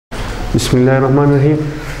बिस्मिल्लाहिर्रहमानिर्रहीम।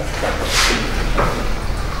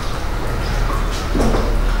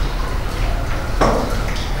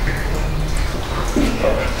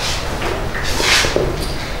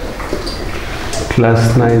 क्लास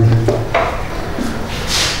 9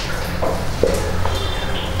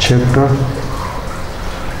 चैप्टर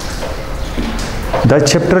दा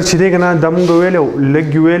चैप्टर छिदे कना दम गवेलो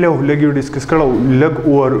लग डिस्कस करो लग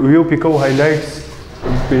और व्यू पिको हाइलाइट्स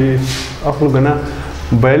पे अखल गना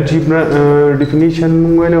biology definition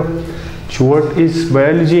गवेलो what is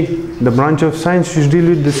biology the branch of science which deal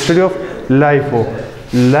with the study of life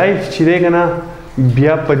छिदे कना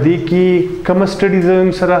बिया पदी की कम स्टडीज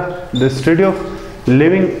सरा the study of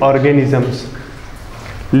living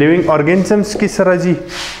organisms की सरा जी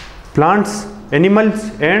plants animals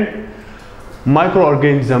and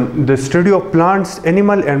microorganism the study of plants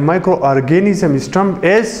animal and microorganism is termed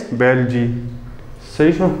as biology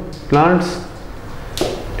सही है plants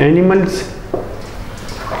animals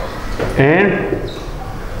and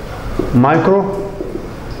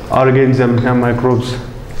microorganism या microbes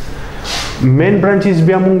main branches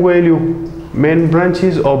भी हम value main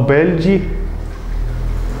branches of biology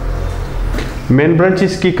main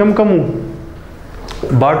branches की कम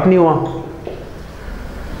botany हुआ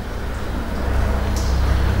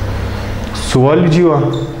zoology हुआ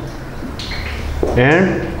and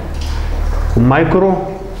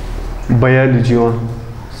microbiology हुआ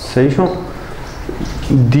सही है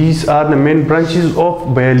these are the main branches of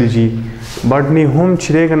biology botany हम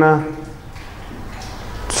छिड़ेगा ना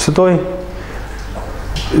सतोय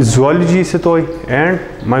zoology सतोय and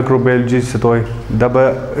microbiology सतोय दबा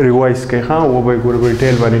रिवाइज के हाँ वो भाई गुरु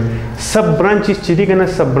डिटेल वाले सब ब्रांचेस छिड़ेगा ना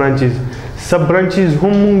सब ब्रांचेस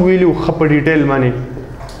हम विलु खप डिटेल माने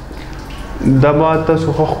दबा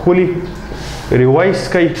तसो खुली रिवाइज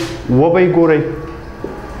कई वो भाई गुरु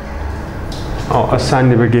और आसान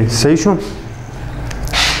ने बगे सही शो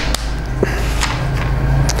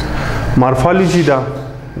मॉर्फोलॉजी द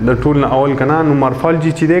टूल ना अवल कना नु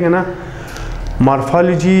मॉर्फोलॉजी छिड़ेगा ना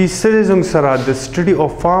मॉर्फोलॉजी से जों सरा the study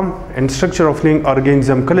of form and structure of living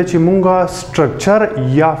organism कल ची मुंगा स्ट्रक्चर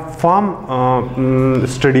या फॉर्म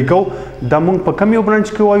स्टडी को द मुंग पकमियो ब्रांच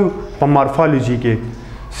को आयु प मॉर्फोलॉजी के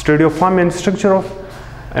study of form and structure of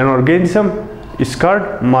an organism is called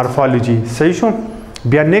morphology सही शो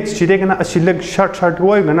बिया नेक्स्ट छिड़ेगा ना असिलग शॉर्ट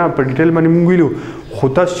हुआ गना पर डिटेल माने मुंगिलो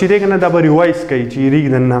होता छिड़ेगा ना द रिवाइज कई चीरी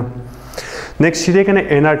दन्ना नेक्स्ट छिड़ेगा ना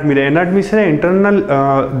एनाटमी से internal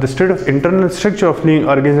the study of internal structure of living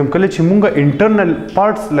organism कल चिमुंगा internal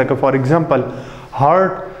parts like for example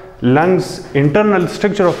heart lungs internal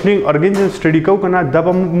structure of living organism study को कना दब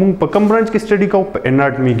मुंग पकम ब्रांच की स्टडी को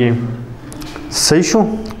एनाटमी के सही शो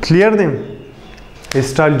क्लियर देम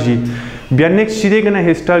हिस्टोलॉजी बिया नेक्स्ट छिड़ेगा ना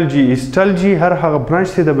हिस्टोलॉजी हर हर ब्रांच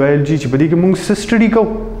से द बायोलॉजी छिपदी के मुंग स्टडी को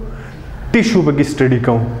टिश्यू पर की स्टडी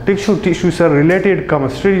को टिश्यू से रिलेटेड कम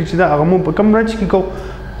स्टडी चिदा अगमु कम ब्रांच की को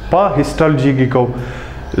पा हिस्टोलॉजी की को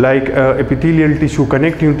like epithelial tissue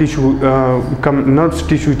connective tissue कम नर्व्स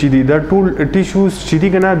टिश्यू चिदी द टूल टिश्यूज चिदी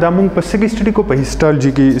गना दामुंग पसे की स्टडी को पा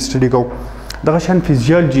हिस्टोलॉजी की स्टडी को दगशान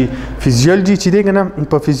फिजियोलॉजी चिदे गना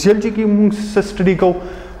पा फिजियोलॉजी की मुंग स्टडी को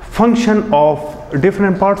function of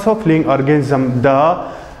different parts of living organism the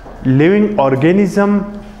living organism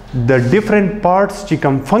the different parts ची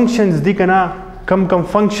कम functions दी कना कम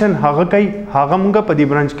function हागा कई हागा मुंगा पदी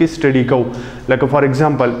ब्रांच की स्टडी को like for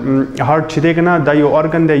example heart छिदे कना दा यो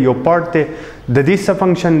organ दे यो part दे द दिस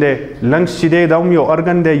function दे lungs छिदे दाउम यो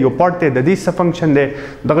organ दे यो part दे द दिस function दे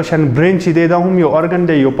दगशन brain छिदे दाउम यो organ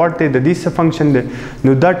दे यो part दे the this function they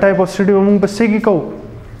know that type of study मुंग बसे की को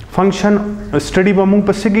फंक्शन स्टडी बमुंग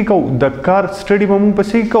पसे की को द कार स्टडी बमुंग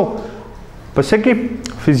पसे की को पसे की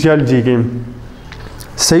फिजियोलॉजी की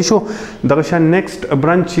सही शो दगशान नेक्स्ट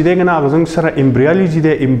ब्रांच छिदेगा ना अगजंग सरा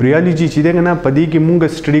एम्ब्रियोलॉजी छिदेगा ना पदी की मुंग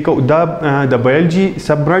स्टडी को द बायोलॉजी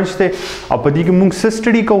सब ब्रांच थे और पदी की मुंग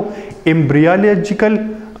स्टडी को एम्ब्रियोलॉजिकल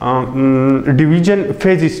डिवीजन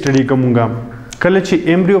फेज स्टडी को मुंगा कल ची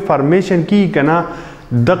एम्ब्रियो फॉर्मेशन की कना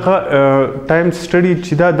दका टाइम स्टडी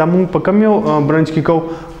चिदा दमुंग पकमियो ब्रांच की को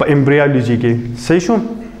प एम्ब्रियोलॉजी के सही शो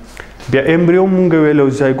बिया एम्ब्रियो मुंगे वेलो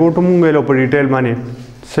जाइगोट मुंगे वेलो पर डिटेल माने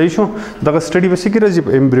सही शो दका स्टडी बस की रजी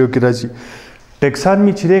एम्ब्रियो की रजी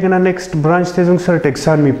टेक्सोनमी चिदेगा ना नेक्स्ट ब्रांच थे जों सर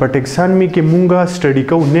टेक्सोनमी के मुंगा स्टडी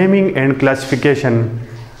को नेमिंग एंड क्लासिफिकेशन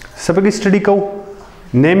सब की स्टडी को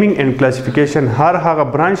नेमिंग एंड क्लासिफिकेशन हर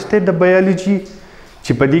ब्रांच थे द बायोलॉजी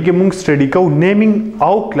चिपदी के मुंग स्टडी को नेमिंग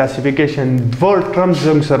आउ क्लासिफिकेशन वर्ड टर्म्स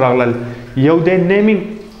जों सरागल यौ दे नेमिंग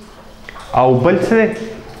आउ बल से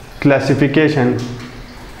क्लासिफिकेशन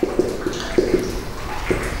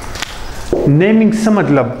नेमिंग से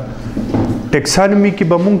मतलब टेक्सोनमी की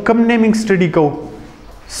बमुंग कम नेमिंग स्टडी को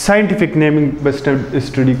साइंटिफिक नेमिंग बस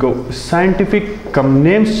स्टडी को साइंटिफिक कम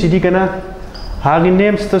नेम्स ची दी कना हागी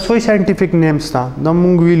नेम्स तो सोई साइंटिफिक नेम्स था द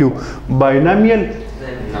मुंग विलू बाइनोमियल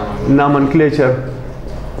नॉमेनक्लेचर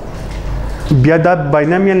बियादा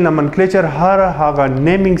बाइनोमियल नॉमेनक्लेचर हर हागा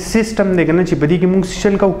नेमिंग सिस्टम दे कना ची पदी की मुंग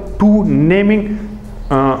सिस्टम का टू नेमिंग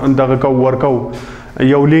दगा का वर्कआउ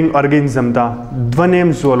यौ लिंग ऑर्गेनिज्म दा द्व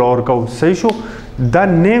नेम्स वाला वर्कआउ सही शो दा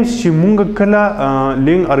नेम्स ची मुंग कला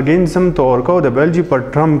लिंग ऑर्गेनिज्म तो वर्कआउ द बायोलॉजी पर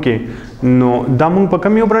टर्म के नो दा मुंग पर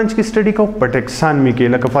कम यो ब्रांच की स्टडी को पर टेक्सोनमी के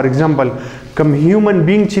like for example come human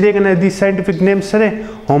being ची दे कना दी साइंटिफिक नेम्स सरे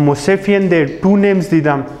होमो सेपियन दे टू नेम्स दी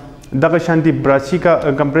दाम दगा शांति ब्रासिका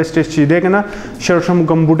कंप्रेस्ड ची दे कना शर्शम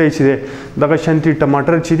कंबूटे ची दे दगा शांति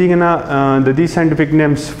टमाटर ची दी कना द दी साइंटिफिक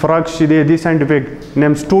नेम्स फ्रॉग ची दे दी scientific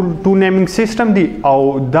names to naming system दी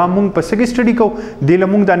औ दा मुंग पर सगी स्टडी को दिला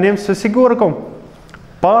मुंग दा नेम्स सगी वर्को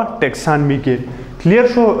पा टेक्सोनमी के clear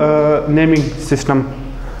show naming system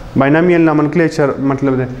binomial nomenclature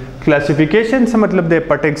मतलब दे क्लासिफिकेशन से मतलब दे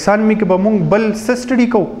पर टेक्सोनमी के बमुंग बल से स्टडी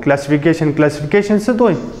को क्लासिफिकेशन से तो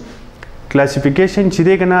क्लासिफिकेशन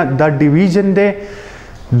चिदे कना the division they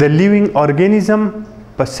the living organism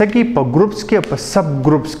पर सकी पर ग्रुप्स के पर सब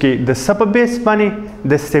ग्रुप्स के द सब बेस पाने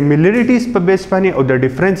द सिमिलरिटीज पर बेस पाने और द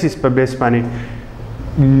डिफरेंसेस पर बेस पाने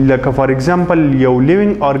like for example yo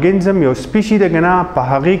living organism यो स्पीशी दे गना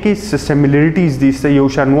पहागी की सिमिलरिटीज दी से यो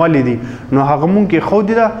शानवाली दी नो हगमुं के खो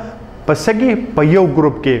दिदा पसगी पयो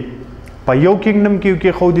ग्रुप के पयो किंगडम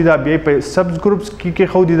के खो दिदा बे पे सब ग्रुप्स के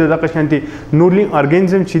खो दिदा द कशांति नो लिविंग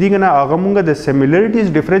ऑर्गेनिज्म छिदी गना हगमुंगा द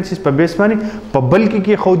सिमिलरिटीज डिफरेंसेस पर बेस मानी पबल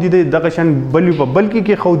के खो दिदे द कशान बलि पबल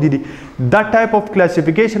के खो दिदी the type of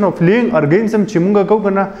classification of living organism चिमुंगा को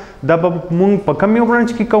गना द मुंग पकमियो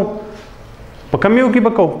ब्रांच की को पकमियो की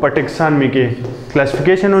बको पर टेक्सोनमी के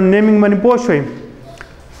क्लासिफिकेशन और नेमिंग मनी पोश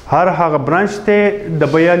हर हागा ब्रांच ते द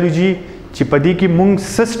बायोलॉजी चिपदी की मुंग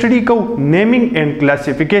स्टडी को नेमिंग एंड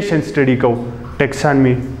क्लासिफिकेशन स्टडी को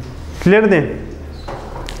टेक्सोनमी क्लियर दे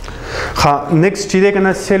हाँ नेक्स्ट चीज़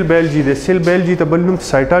करना cell biology they sell biology तो बल्लुम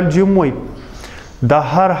साइटोलॉजी मोई द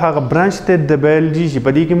हर हागा ब्रांच ते द बायोलॉजी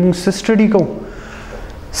चिपदी की मुंग स्टडी को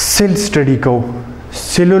सेल स्टडी को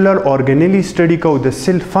सेलुलर ऑर्गेनेली स्टडी को द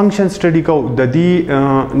सेल फंक्शन स्टडी को द दी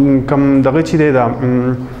कम दगे चिदे दा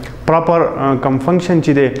प्रॉपर कम फंक्शन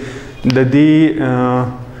चिदे द दी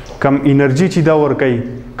कम एनर्जी चिदा और कई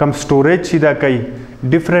कम स्टोरेज चिदा कई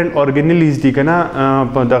डिफरेंट ऑर्गेनेलीज दी कना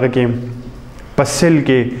दगे के पसेल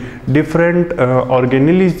के डिफरेंट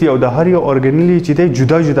ऑर्गेनेलीज दी और द हर ऑर्गेनेली चिदे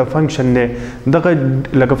जुदा जुदा फंक्शन दे दगे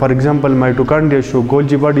like for example mitochondria show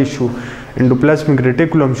Golgi body show endoplasmic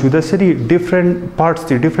reticulum show the सरी different parts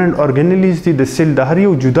the different organelles the the cell the हर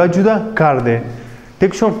जुदा जुदा कार दे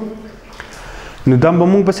ठीक शो नुदाम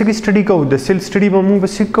बमुंग बस की स्टडी को द सेल स्टडी बमुंग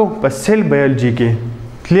बस को बस सेल बायोलॉजी के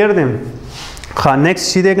क्लियर दे खा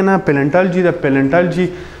नेक्स्ट चीज़ देखना पैलेंटोलॉजी द पैलेंटोलॉजी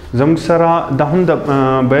जम सरा दहम द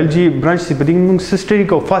बायोलॉजी ब्रांच से बदिंग स्टडी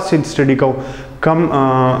को फॉसिल स्टडी को कम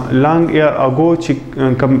long year ago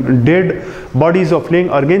come dead bodies of living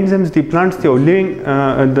organisms the plants दी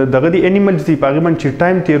लिविंग दगदी एनिमल्स दी पागमन ची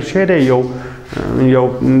टाइम तेर शेरे यो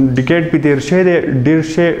डिकेड पे तेर शेरे डेर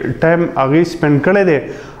शे टाइम आगे स्पेंड करे दे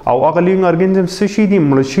और आगे लिविंग ऑर्गेनिजम्स से दी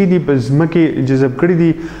मुलशी दी बज़मके जज़ब करी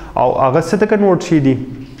दी और आगे से तक note she the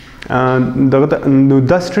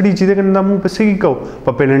the study चीज़ें करने दामों पर से को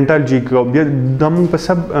पैलेंटोलॉजी को दामों पर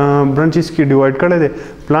सब ब्रांचेस की डिवाइड कर दे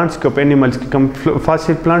प्लांट्स को एनिमल्स की कम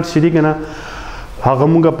फॉसिल प्लांट्स सीधी करना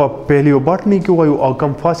हागमुंगा पहली बॉटनी की वायु और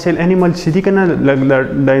कम फॉसिल एनिमल्स सीधी करना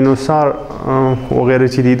डायनासोर वगैरह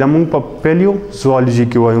सीधी दामों पर पहली ज़ूलॉजी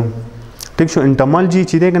की वायु ठीक शो एंटोमोलॉजी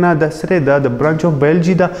चीज़ें करना दसरे the branch of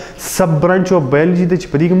biology the sub branch of biology the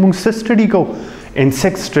चिपदी के मुंग स्टडी को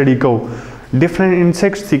इंसेक्ट स्टडी को different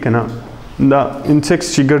insects थी कना द insects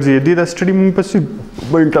चिगर जी दी द स्टडी मुंग पसी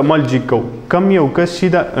एंटोमोलॉजी को कम ये उकस ची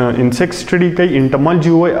द insect स्टडी कई एंटोमोलॉजी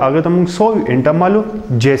हुए आगे तमुंग सो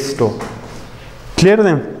एंटोमोलॉजिस्ट क्लियर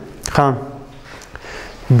दें हाँ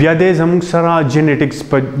ब्यादे जमुंग सरा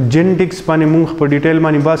जेनेटिक्स पाने मुंग पर डिटेल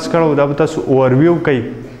मानी बात करो दा बता ओवरव्यू कई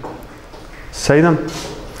सही ना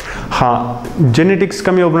हाँ जेनेटिक्स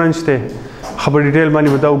कम ये ब्रांच थे खबर डिटेल मानी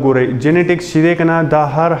बताओ गोरे जेनेटिक्स चीज़ें कना दा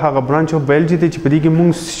हर हागा ब्रांच ऑफ बायोलॉजी ते चिपदी की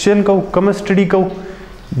मुंग सेल को कम स्टडी को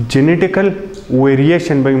जेनेटिकल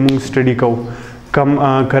वेरिएशन बाई मुंग स्टडी को कम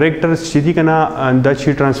करेक्टर्स चीज़ी कना दा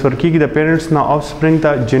ची ट्रांसफर की द पेरेंट्स ना ऑफस्प्रिंग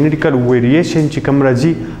ता जेनेटिकल वेरिएशन ची कम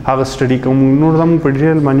राजी हागा स्टडी को मुंग नोर दा मुंग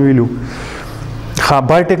डिटेल मानवीलू हाँ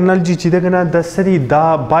बायोटेक्नोलॉजी चीज़ें कना दा सरी दा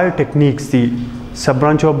बायोटेक्निक्स दी सब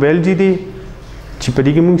ब्रांच ऑफ बायोलॉजी दी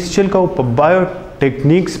चिपदी की मुंग सेल को बायो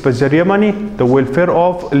टेक्निक्स पर जरिए मानी the welfare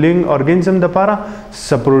of living organism the पारा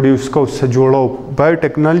सब प्रोड्यूस को सजोड़ो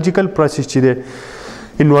बायोटेक्नोलॉजिकल प्रोसेस चीज़ें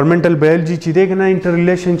environmental biology چې دی کنه انټر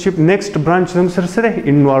ریلیشنشپ نیکسٹ برانچ زموږ سره سره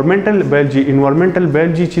environmental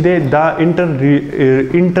biology چې دی دا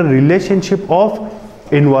انټر ریلیشنشپ اف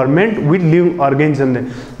environment with living organism دی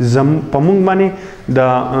په موږ باندې د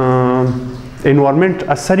environment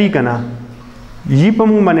اثر یې کنه یی په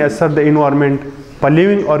موږ باندې اثر د environment په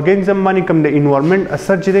living organism باندې کوم د environment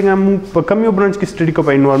اثر چې دی موږ په کوم یو برانچ کې سټډي کوو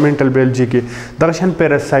په environmental biology کې دغه شان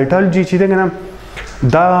parasitology چې دی کنه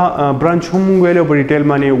دا برانچ هم ویلو په ډیټیل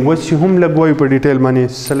باندې وسی هم لګوي په ډیټیل باندې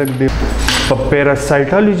سلګ دی په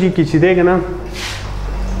پیراسایټولوژي کې چې دی کنه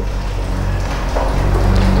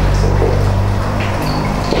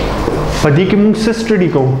په دې کې موږ څه سټډي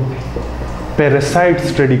کوو پیراسایټ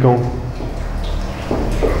سټډي کوو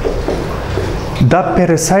دا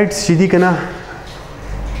پیراسایټس چې دي کنه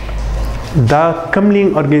دا کم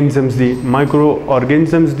لیوینګ ارګانیزمز دي مایکرو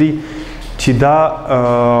ارګانیزمز دي چې دا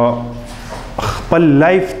خپل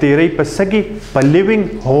لایف تیری په سګي په لیوینګ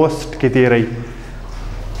هوست کې تیری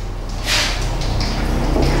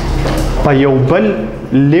په یو بل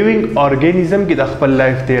لیوینګ ارګانیزم کې د خپل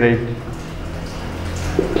لایف تیری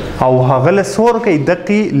او هغه له سور کوي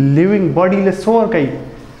دقي لیوینګ باډي له سور کوي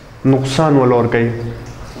نقصان ولور کوي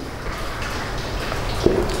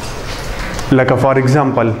لکه فار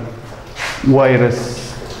ایگزامپل وایرس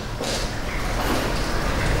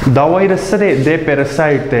دا وایرس څه دی د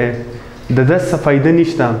پیراسایټ دی د څه فایده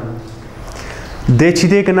نشته د چې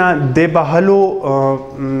دی کنه د به هلو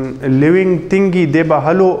لیوینګ تینګي د به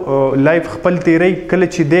هلو لایف خپل تیری کله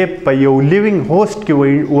چې د په یو لیوینګ هوست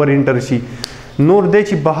کې ور انټر شي نور د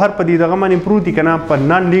چې بهر په دې دغه باندې پروتي کنه په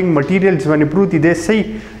نان لیوینګ مټیریلز باندې پروتي د صحیح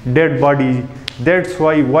ډیډ باډي That's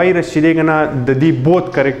why virus چې دی کنه د دې both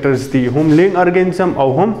characters دي هم living organism او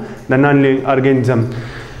هم د non living organism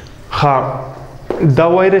ها دا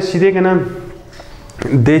وایرس چې دی کنه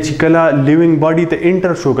د چې کله living body ته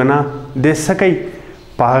انټر شو کنه د سکه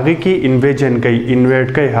پاغه کې انویژن کوي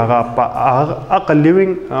انویټ کوي هغه اقل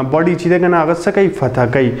living body چې دی کنه هغه سکه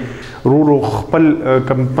فتح کوي رو خپل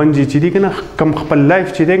کم پنځي چې دی کنه کم خپل لایف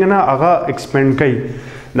چې دی کنه هغه ایکسپاند کوي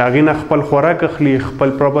دا غینه خپل خوراک اخلي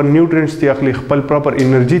خپل پراپر نیوټرینټس تی اخلي خپل پراپر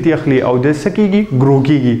انرژي تی اخلي او د سکیږي ګرو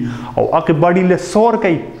کیږي او اقي باډي له سور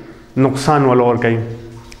کوي نقصان ولور کوي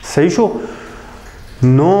صحیح شو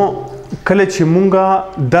نو کله چې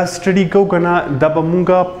مونږه دا سټډي کو کنه دا به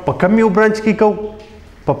مونږه په کوم یو برانچ کې کو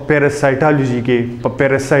په پیراسایټولوژي کې په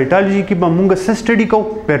پیراسایټولوژي کې به مونږه څه سټډي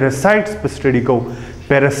کو پیراسایټس په سټډي کو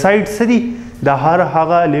پیراسایټس دي دا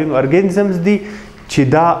هغه لیوینګ ارګانیزمز دي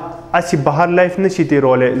چې دا اسی بهر لایف نشي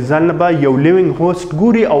تیروله ځان به یو لیوینګ هوست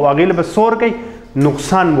ګوري او هغه له سور کوي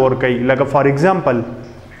نقصان ور کوي لکه فار ایگزامپل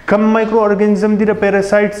کم مایکرو ارګانیزم دي د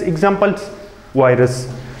پیراسایټس ایگزامپلز وایرس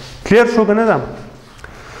کلیر شو کنه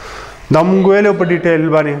دا موږ ویلو په ډیټیل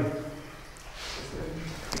باندې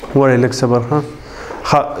وره لک صبر ها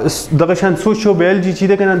دغه شان سوشیو بایولوژي چې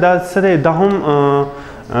دا کنه دا سره د هم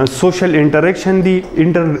social interaction دی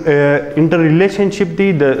inter relationship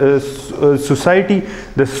دی د society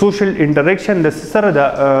د social interaction د سره د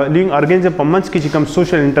living organism په منځ کې چې کوم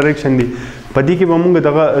social interaction دی په دې کې به موږ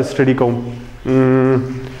دغه سټډي کوو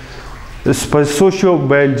سوشیو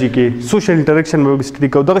بایولوژي کې سوشل انټریکشن به سټډي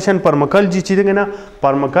کوو دغه شان فارماکولوژي چې دی نه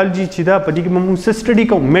فارماکولوژي چې دا په دې کې موږ څه سټډي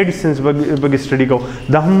کوو میډیسنز به سټډي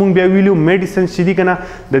کوو دا هم موږ بیا ویلو میډیسنز چې دی کنه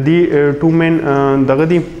د دې ټو مین دغه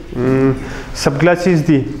دی سب کلاسز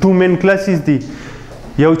دي ټو مین کلاسز دي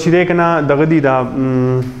یو چې دی کنه دغه دی دا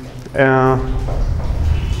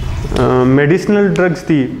میډیسنل ډرګز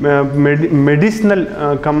دي میډیسنل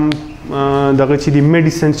کم دغه چې دی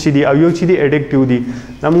میډیسنز چې دی او یو چې دی اډکټیو دی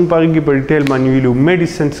دا موږ په هغه کې په ډیټیل باندې ویلو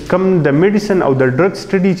میډیسنز کم د میډیسن او د ډرګ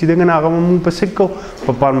سټډي چې دغه هغه موږ په سکو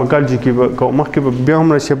په فارماکولوژي کې کو مخکې بیا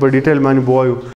هم راشه په ډیټیل باندې وایو